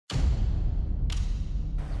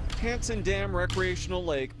Hansen Dam Recreational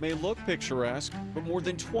Lake may look picturesque, but more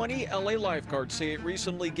than 20 LA lifeguards say it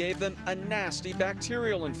recently gave them a nasty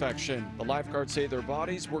bacterial infection. The lifeguards say their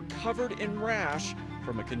bodies were covered in rash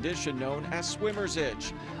from a condition known as swimmer's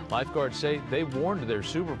itch. Lifeguards say they warned their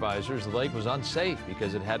supervisors the lake was unsafe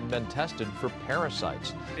because it hadn't been tested for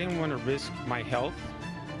parasites. I didn't want to risk my health,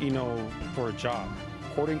 for a job.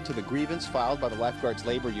 According to the grievance filed by the Lifeguards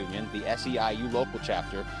Labor Union, the SEIU local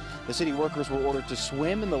chapter, the city workers were ordered to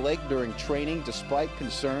swim in the lake during training despite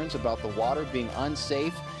concerns about the water being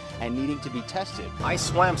unsafe and needing to be tested. I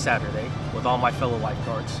swam Saturday with all my fellow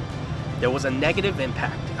lifeguards. There was a negative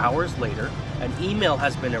impact. Hours later, an email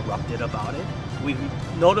has been erupted about it. We've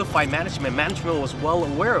notified management. Management was well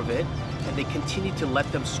aware of it, and they continued to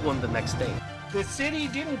let them swim the next day. The city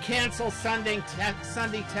didn't cancel Sunday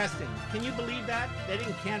testing. Can you believe that? They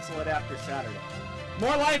didn't cancel it after Saturday.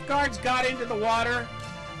 More lifeguards got into the water,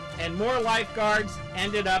 and more lifeguards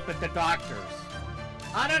ended up at the doctors.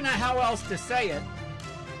 I don't know how else to say it,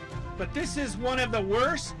 but this is one of the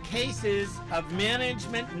worst cases of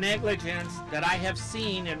management negligence that I have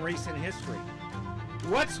seen in recent history.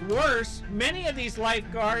 What's worse, many of these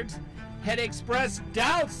lifeguards had expressed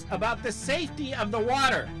doubts about the safety of the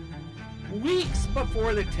water weeks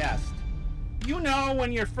before the test. You know,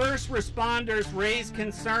 when your first responders raise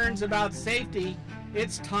concerns about safety,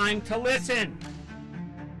 it's time to listen.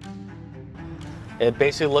 It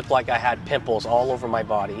basically looked like I had pimples all over my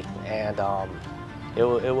body, and it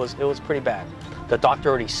was pretty bad. The doctor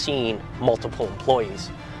already seen multiple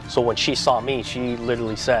employees, so when she saw me, she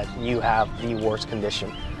literally said, "You have the worst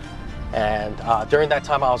condition." And during that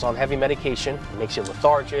time, I was on heavy medication. It makes you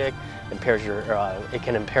lethargic, it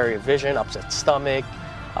can impair your vision, upset stomach,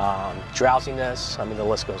 drowsiness. I mean, the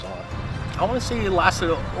list goes on. I want to say it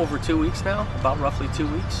lasted over 2 weeks now, about roughly 2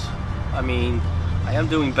 weeks. I mean, I am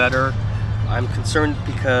doing better. I'm concerned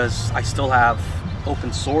because I still have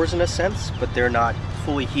open sores in a sense, but they're not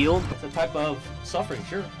fully healed. It's a type of suffering,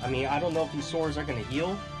 sure. I mean, I don't know if these sores are going to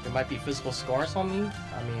heal. There might be physical scars on me.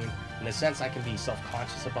 I mean, in a sense, I can be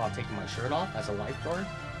self-conscious about taking my shirt off as a lifeguard.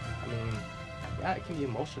 I mean, yeah, it can be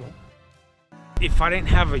emotional. If I didn't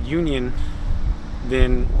have a union,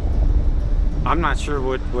 then I'm not sure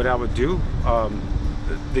what I would do.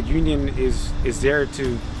 The union is there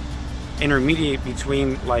to intermediate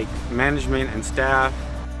between like management and staff.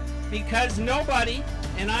 Because nobody,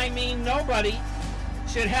 and I mean nobody,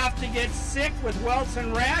 should have to get sick with welts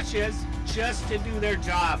and rashes just to do their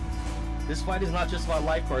job. This fight is not just about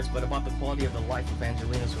lifeguards, but about the quality of the life of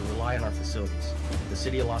Angelinos who rely on our facilities. The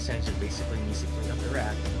city of Los Angeles basically needs to clean up their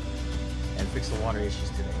act and fix the water issues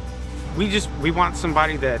today. We want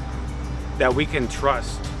somebody that we can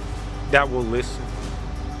trust, that will listen.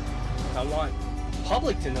 I want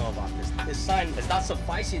public to know about this. This sign is not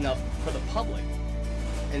sufficing enough for the public.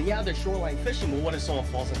 And yeah, they're shoreline fishing, but what if someone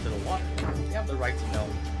falls into the water? You have the right to know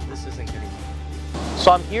this isn't getting.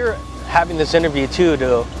 So I'm here having this interview too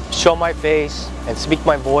to show my face and speak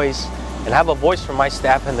my voice and have a voice for my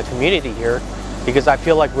staff and the community here, because I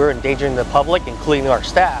feel like we're endangering the public, including our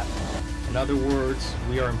staff. In other words,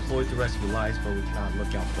 we are employed to rescue lives, but we cannot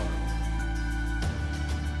look out for them.